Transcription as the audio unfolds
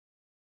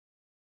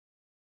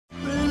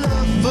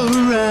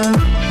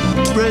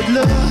spread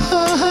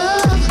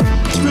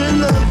love. Spread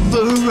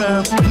love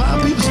around.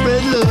 My people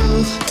spread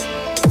love.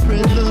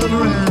 Spread love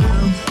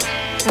around.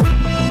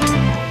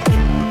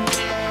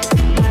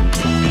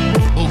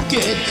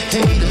 Forget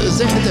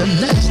haters and their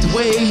nasty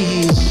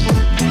ways.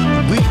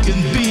 We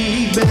can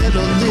be better,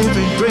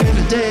 living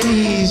greater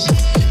days.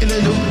 In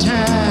a new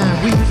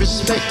time, we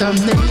respect our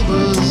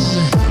neighbors.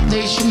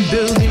 Nation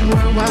building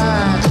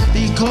worldwide,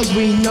 because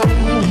we know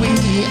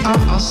we are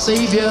our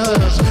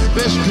saviors.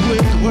 Rescuing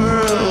the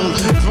world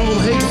from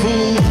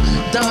hateful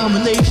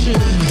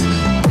domination.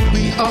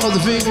 We are the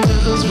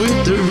victors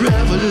with the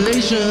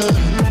revelation.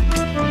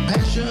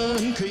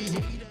 Passion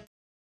created.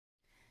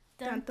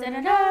 Dun, dun,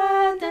 dun,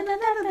 dun, dun,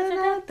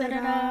 dun, dun,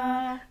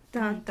 dun,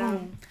 dun,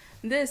 dun.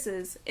 This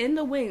is In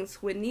the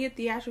Wings with NIA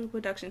Theatrical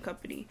Production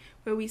Company,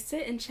 where we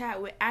sit and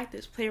chat with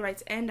actors,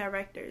 playwrights, and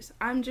directors.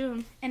 I'm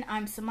June. And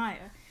I'm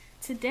Samaiyah.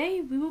 Today,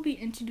 we will be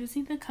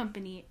introducing the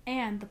company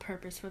and the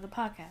purpose for the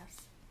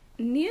podcast.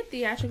 NIA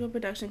Theatrical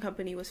Production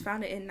Company was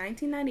founded in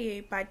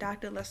 1998 by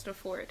Dr. Lester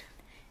Ford.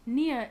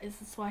 NIA is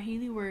a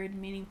Swahili word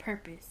meaning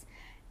purpose.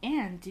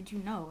 And did you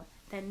know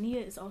that NIA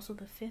is also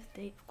the 5th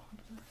day of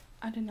Kwanzaa?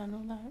 I did not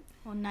know that.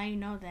 Well, now you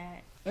know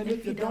that. And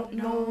if you don't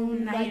know,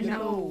 now you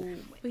know.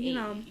 But you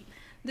know,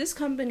 this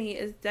company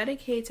is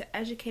dedicated to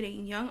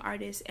educating young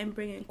artists and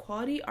bringing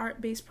quality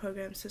art-based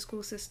programs to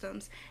school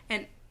systems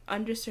and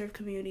underserved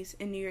communities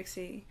in New York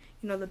City.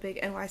 You know, the big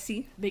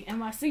NYC. Big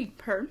NYC.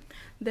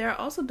 There are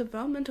also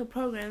developmental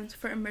programs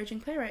for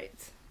emerging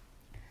playwrights.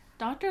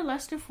 Dr.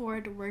 Lester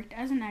Ford worked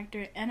as an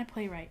actor and a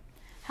playwright.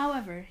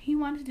 However, he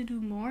wanted to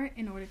do more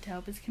in order to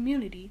help his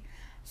community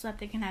so that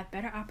they can have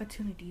better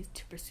opportunities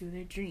to pursue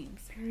their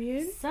dreams.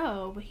 Period.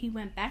 So, he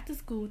went back to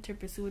school to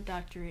pursue a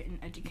doctorate in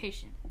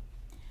education.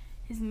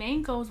 His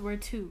main goals were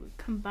to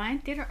combine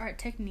theater art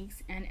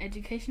techniques and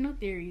educational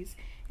theories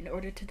in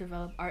order to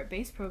develop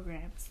art-based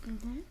programs,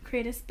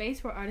 create a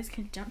space where artists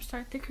can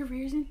jumpstart their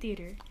careers in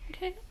theater,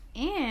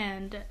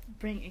 and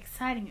bring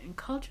exciting and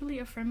culturally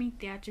affirming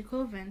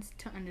theatrical events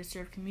to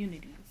underserved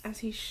communities. As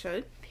he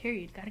should.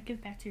 Period. Gotta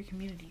give back to your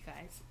community,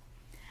 guys.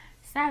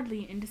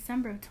 Sadly, in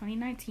December of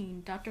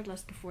 2019, Dr.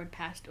 Lester Ford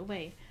passed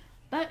away,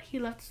 but he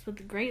left us with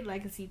a great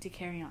legacy to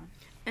carry on.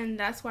 And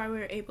that's why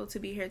we're able to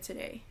be here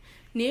today.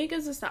 NIA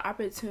gives us the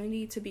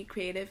opportunity to be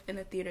creative in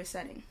a theater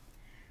setting.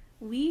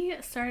 We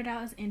started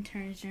out as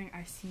interns during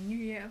our senior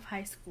year of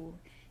high school,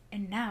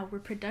 and now we're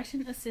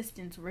production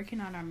assistants working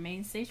on our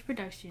main stage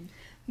production,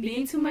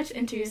 Being Too Much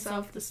Into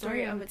Yourself, the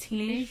Story of a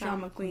Teenage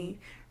Drama Queen,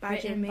 by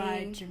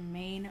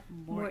Jermaine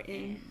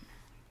Morton.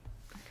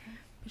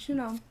 But you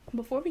know,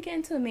 before we get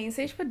into the main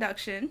stage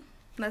production,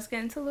 let's get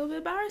into a little bit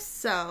about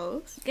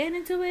ourselves. Get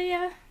into it,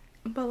 yeah.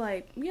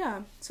 But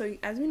yeah, so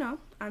as we know,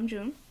 I'm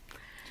June.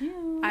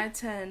 I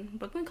attend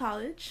Brooklyn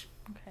College.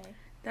 Okay.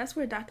 That's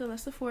where Dr.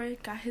 Lester Ford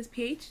got his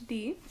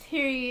PhD.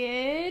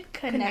 Period.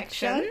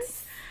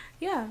 Connections.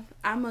 Yeah,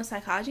 I'm a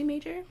psychology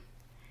major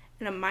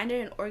and a minor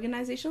in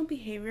organizational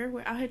behavior.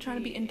 We're out here trying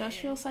to be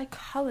industrial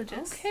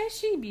psychologists. Okay,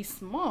 she be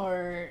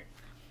smart.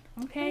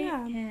 Okay,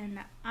 yeah. And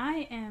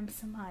I am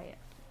Samaiyah.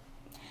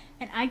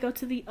 And I go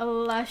to the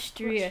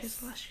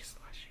illustrious.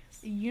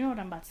 You know what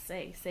I'm about to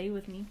say. Say it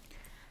with me.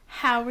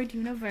 Howard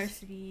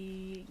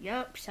University.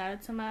 Yep. Shout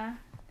out to my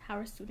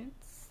Howard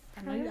students.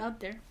 I know you're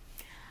out there.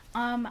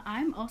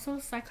 I'm also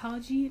a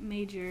psychology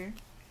major,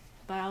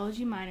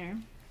 biology minor,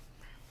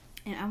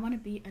 and I want to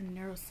be a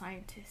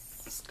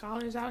neuroscientist.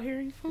 Scholars out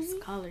here.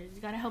 Scholars.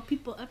 You gotta help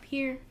people up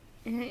here.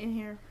 In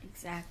here.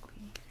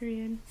 Exactly.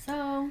 Period.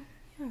 So,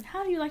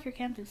 how do you like your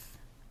campus?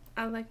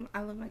 I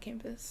love my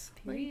campus.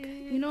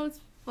 Period. You know, it's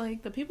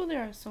the people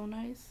there are so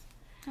nice.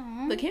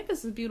 Aww. The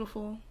campus is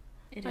beautiful.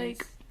 It is.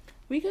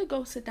 We could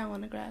go sit down on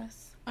the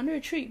grass. Under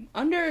a tree,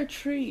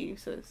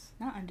 sis.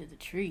 Not under the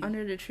tree.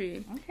 Under the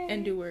tree. Okay.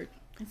 And do work.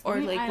 Let's or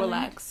give an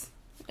relax.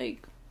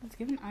 Let's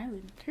give an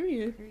island.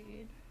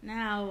 Period.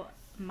 Now,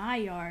 my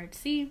yard.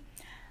 See,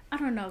 I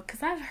don't know,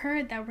 because I've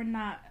heard that we're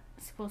not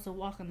supposed to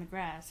walk on the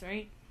grass,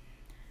 right?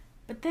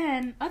 But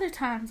then, other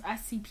times, I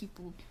see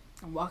people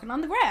walking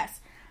on the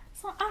grass.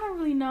 So, I don't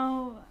really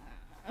know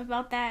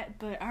about that,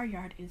 but our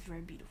yard is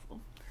very beautiful.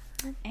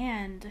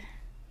 And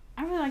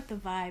I really like the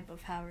vibe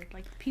of Howard.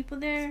 Like, the people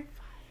there,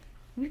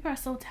 people are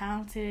so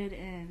talented,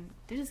 and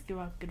they just give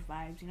out good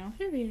vibes, you know?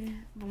 Period.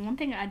 But one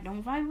thing I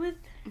don't vibe with...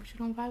 What you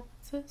don't vibe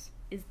with, sis?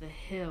 Is the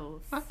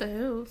hills. Not the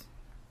hills.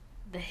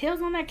 The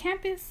hills on that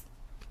campus,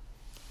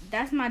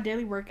 that's my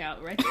daily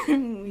workout, right there.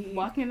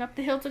 Walking up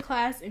the hill to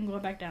class and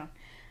going back down.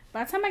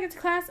 By the time I get to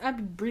class, I'll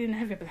be breathing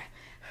heavy.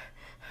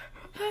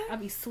 I'll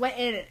be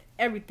sweating and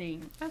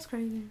everything. That's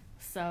crazy.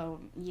 So,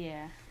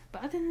 yeah.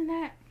 But other than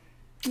that,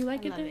 you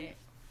like it?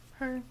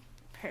 Her.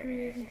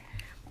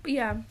 But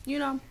yeah, you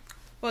know,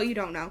 well, you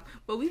don't know,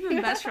 but we've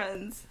been best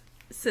friends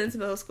since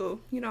middle school.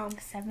 You know,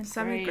 seventh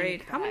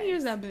grade. How many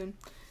years have that been?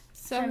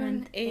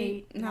 7,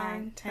 8,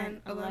 9,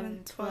 10,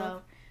 11,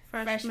 12.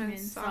 Freshman,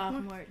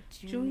 sophomore,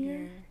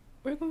 junior.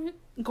 We're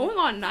going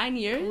on 9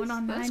 years. Going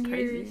on 9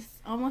 years.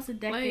 Almost a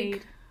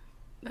decade.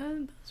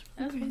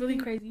 That's really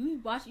crazy. We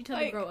watched each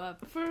other grow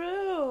up. For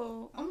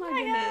real. Oh my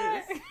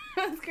goodness.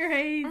 That's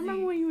crazy. I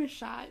remember when you were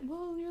shy.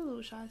 Well, you're a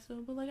little shy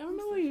still, but like I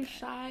remember when you were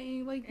shy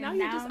and like now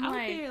you're just out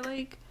there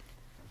like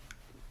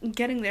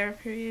getting there.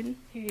 Period.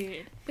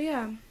 But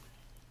yeah,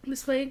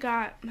 this play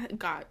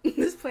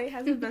this play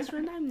has a best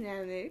friend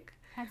dynamic.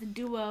 Has a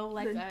duo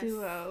like us.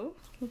 Duo,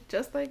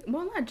 just like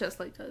not just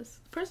like us.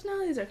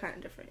 Personalities are kind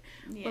of different,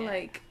 but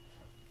like.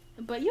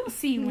 But you'll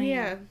see when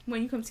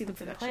you come see the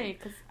production. Play,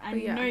 because I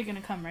know you're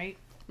gonna come, right?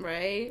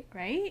 Right.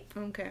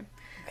 Okay.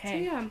 So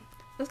yeah,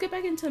 let's get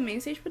back into main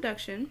stage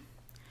production.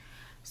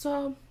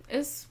 So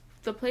it's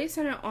the play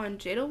centered on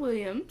Jada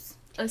Williams,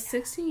 a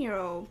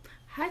 16-year-old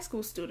high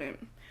school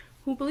student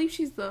who believes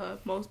she's the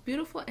most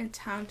beautiful and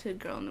talented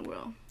girl in the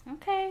world.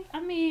 Okay, I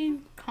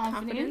mean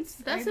confidence.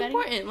 That's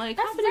important. Like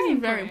confidence is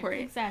very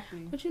important.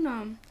 Exactly. But you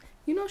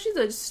know she's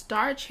a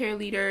star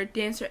cheerleader,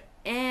 dancer,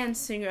 and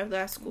singer of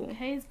that school.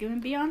 Hey, it's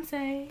giving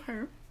Beyonce.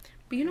 Her.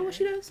 But you know what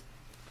she does?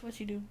 What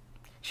she do?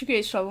 She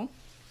creates trouble.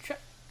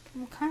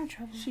 What kind of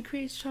trouble? She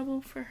creates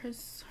trouble for her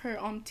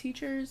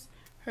teachers,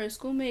 her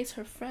schoolmates,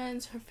 her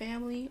friends, her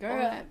family. Girl. All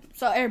that.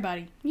 So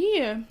everybody.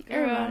 Yeah,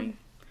 everybody.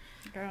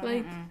 Girl.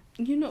 Like,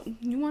 you want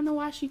to know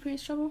why she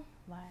creates trouble?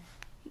 Why?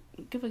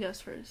 Give a guess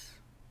first.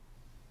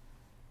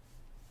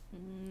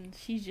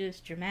 She's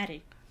just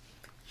dramatic.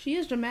 She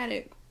is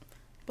dramatic.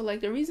 But,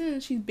 like, the reason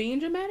she's being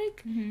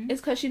dramatic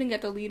is because she didn't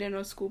get the lead in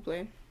a school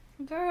play.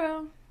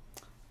 Girl.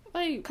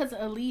 Like... Because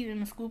a lead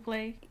in a school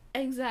play?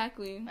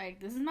 Exactly. Like,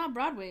 this is not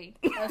Broadway.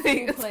 A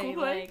school play.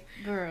 Like,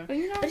 girl. But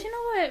you know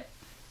what?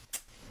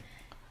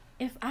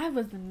 If I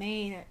was the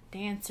main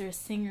dancer,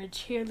 singer,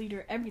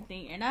 cheerleader,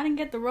 everything, and I didn't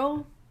get the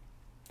role,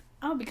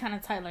 I would be kind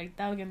of tight. Like,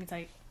 that would get me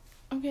tight.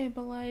 Okay,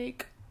 but,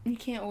 like, you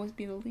can't always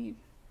be the lead.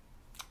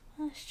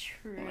 That's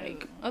true.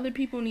 Like, other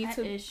people need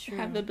to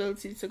have the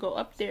ability to go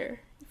up there.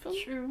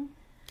 True.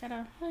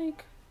 Gotta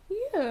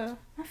yeah.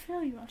 I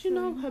feel you.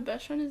 Her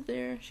best friend is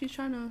there. She's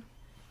trying to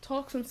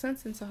talk some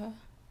sense into her.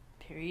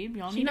 Period. You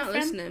don't She's need not a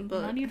friend. listening, but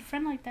you don't need a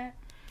friend like that.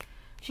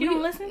 She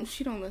don't listen.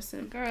 She don't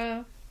listen,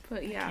 girl.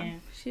 But yeah,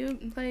 she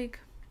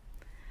like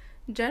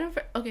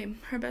Jennifer. Okay,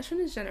 her best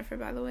friend is Jennifer,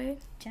 by the way.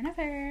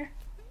 Jennifer.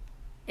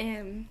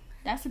 And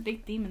that's a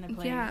big theme in the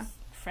play. Yeah.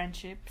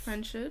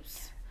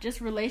 Friendships. Just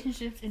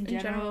relationships in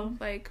general.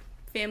 Like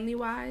family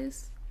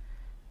wise.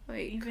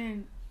 Like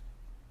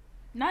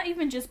not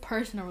even just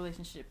personal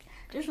relationships,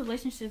 just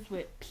relationships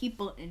with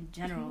people in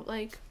general.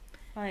 Like,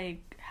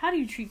 how do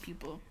you treat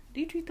people? Do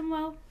you treat them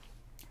well?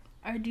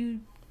 Or do you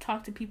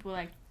talk to people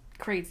like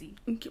crazy?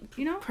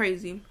 You know?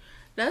 Crazy.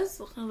 That's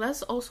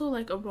also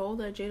like a role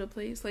that Jada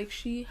plays. Like,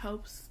 she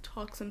helps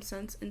talk some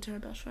sense into her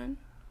best friend.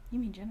 You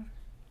mean Jennifer?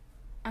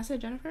 I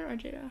said Jennifer or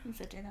Jada? You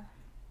said Jada.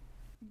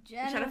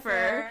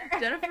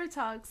 Jennifer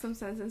talks some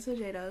sense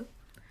into Jada.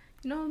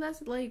 You know,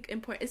 that's, like,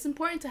 important. It's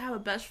important to have a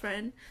best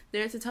friend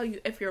there to tell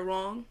you if you're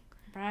wrong.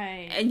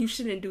 Right. And you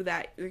shouldn't do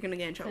that. You're going to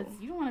get in trouble. Because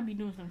you don't want to be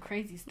doing some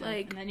crazy stuff.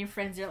 Like, and then your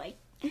friends are like,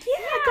 yeah,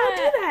 go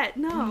do that.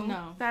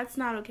 No. That's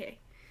not okay.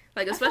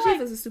 Like, especially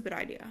if it's a stupid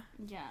idea.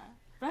 Yeah.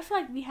 But I feel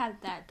like we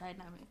had that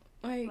dynamic.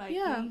 Like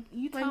yeah.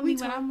 You tell me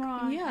when I'm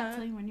wrong. Yeah. I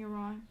tell you when you're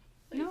wrong.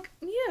 You know?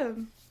 Yeah.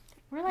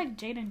 We're like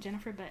Jada and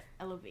Jennifer, but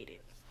elevated.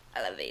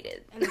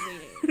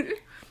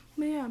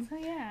 But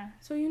yeah.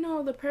 So, you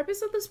know, the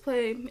purpose of this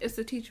play is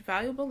to teach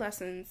valuable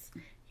lessons.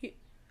 The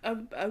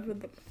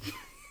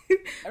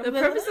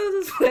purpose of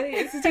this play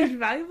is to teach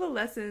valuable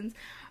lessons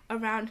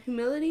around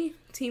humility,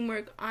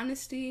 teamwork,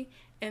 honesty,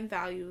 and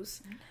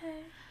values.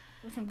 Okay.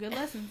 With some good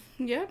lessons.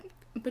 Yep.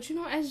 But, you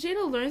know, as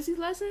Jada learns these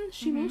lessons,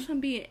 she moves from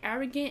being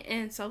arrogant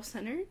and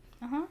self-centered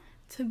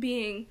to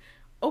being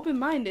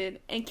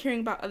open-minded and caring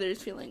about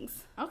others'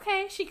 feelings.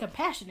 Okay. She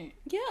compassionate.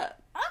 Yeah.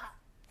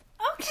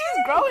 Okay.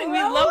 She's growing. We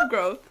love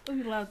growth.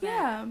 We love that.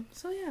 Yeah.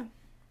 So, yeah.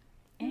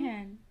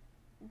 And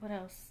what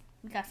else?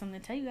 We got something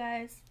to tell you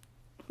guys.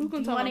 Who's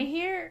going to tell them? Do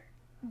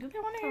they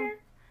want to hear?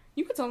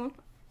 You can tell them.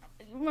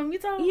 You want me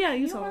to tell them? Yeah,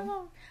 you tell them.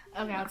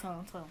 Okay, I'll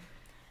tell them.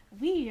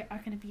 We are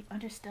going to be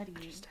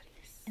understudies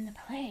in the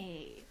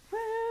play.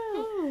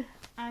 Woo!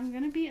 I'm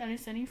going to be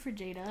understudying for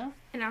Jada.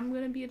 And I'm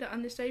going to be the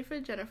understudy for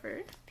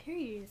Jennifer.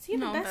 Period. See,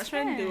 the best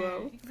friend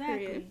duo. Exactly.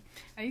 Period.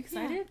 Are you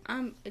excited? Yeah,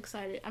 I'm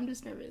excited. I'm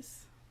just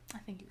nervous. I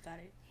think you got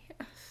it.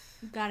 Yes.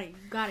 You got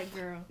it,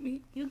 girl.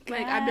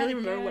 I barely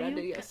remember what I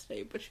did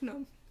yesterday, but you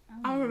know,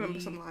 I'll remember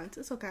some lines.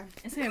 It's okay.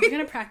 It's okay. We're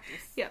gonna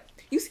practice. Yeah.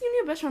 You see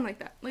your best friend like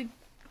that. Like,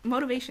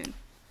 motivation.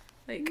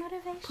 Like,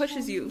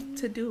 pushes you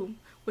to do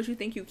what you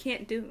think you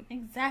can't do.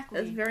 Exactly.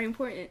 That's very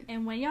important.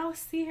 And when y'all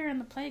see her in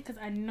the play, because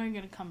I know you're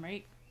gonna come,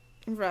 right?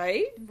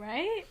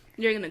 Right?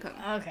 You're gonna come.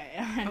 Okay.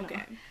 I know.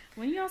 Okay.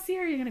 When y'all see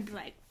her, you're gonna be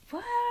like,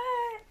 what?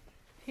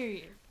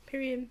 Period.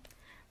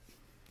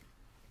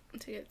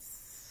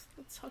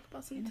 Let's talk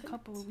about some in a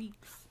couple of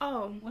weeks.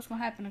 Oh, what's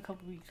gonna happen in a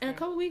couple of weeks? In a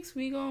couple of weeks,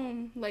 we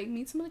gonna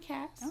meet some of the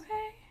cast.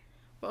 Okay.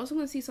 We're also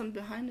gonna see some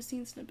behind the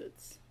scenes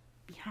snippets.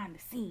 Behind the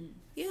scenes.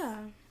 Yeah.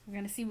 We're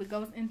gonna see what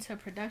goes into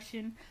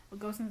production, what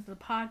goes into the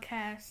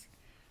podcast,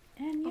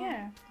 and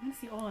we're gonna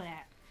see all of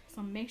that.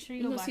 So make sure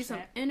you go watch that. You're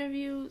gonna see some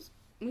interviews.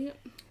 come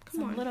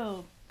some on.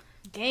 little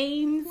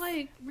games.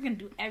 Like, we're gonna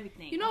do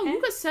everything. You know, okay?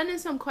 you could send in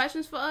some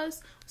questions for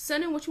us.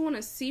 Send in what you want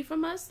to see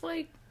from us.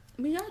 Like,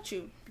 we got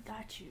you. We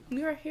got you.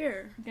 We are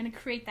here. We're gonna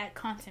create that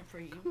content for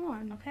you. Come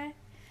on. Okay.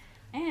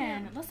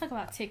 And let's talk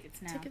about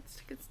tickets now.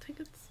 Tickets.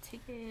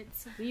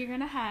 We are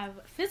gonna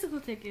have physical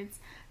tickets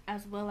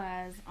as well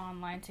as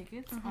online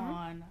tickets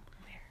on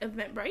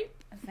Eventbrite.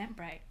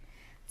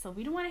 So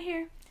we don't want to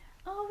hear,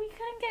 oh, we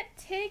couldn't get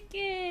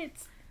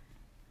tickets.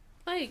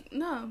 Like,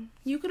 no.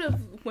 You could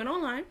have went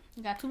online.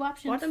 You got two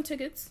options. Bought them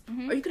tickets.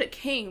 Or you could have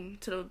came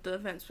to the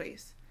event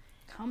space.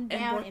 Come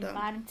down and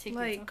buy them tickets.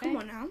 Like, okay? come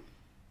on now.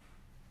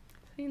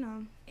 You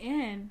know.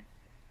 And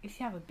if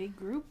you have a big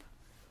group,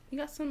 you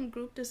got some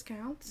group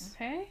discounts.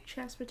 Okay.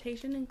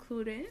 Transportation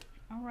included.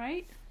 All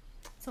right.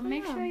 So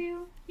make sure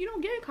you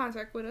don't get in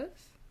contact with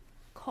us.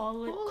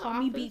 Call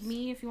me, beat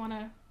me if you want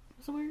to.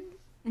 What's the word?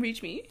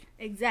 Reach me.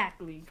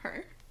 Exactly.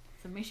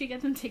 So make sure you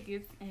get them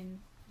tickets and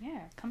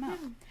come out.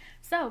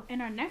 So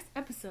in our next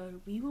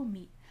episode, we will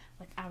meet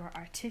with our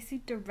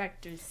artistic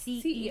director,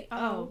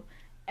 CEO,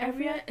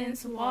 Evria and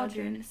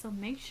Waldron. So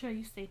make sure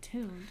you stay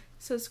tuned.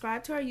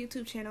 Subscribe to our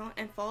YouTube channel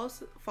and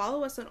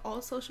follow us on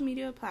all social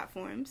media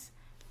platforms: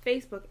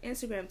 Facebook,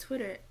 Instagram,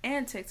 Twitter,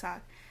 and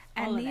TikTok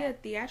at NIA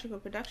Theatrical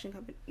Production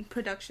Company.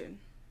 Period.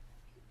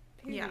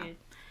 Yeah.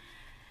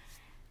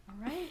 All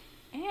right.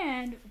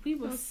 And we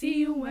will see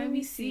you when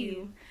we see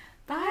you.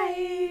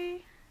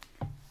 Bye.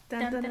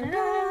 Dun, dun, dun, dun,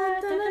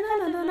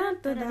 dun,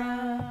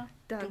 dun,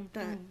 dun,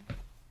 dun.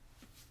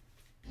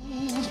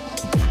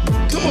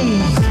 Come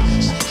on,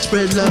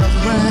 spread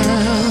love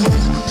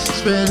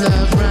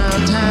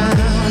around town.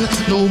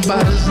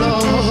 Nobody's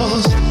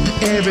lost,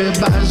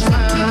 everybody's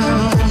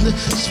found.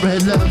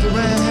 Spread love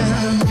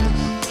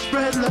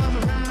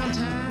around.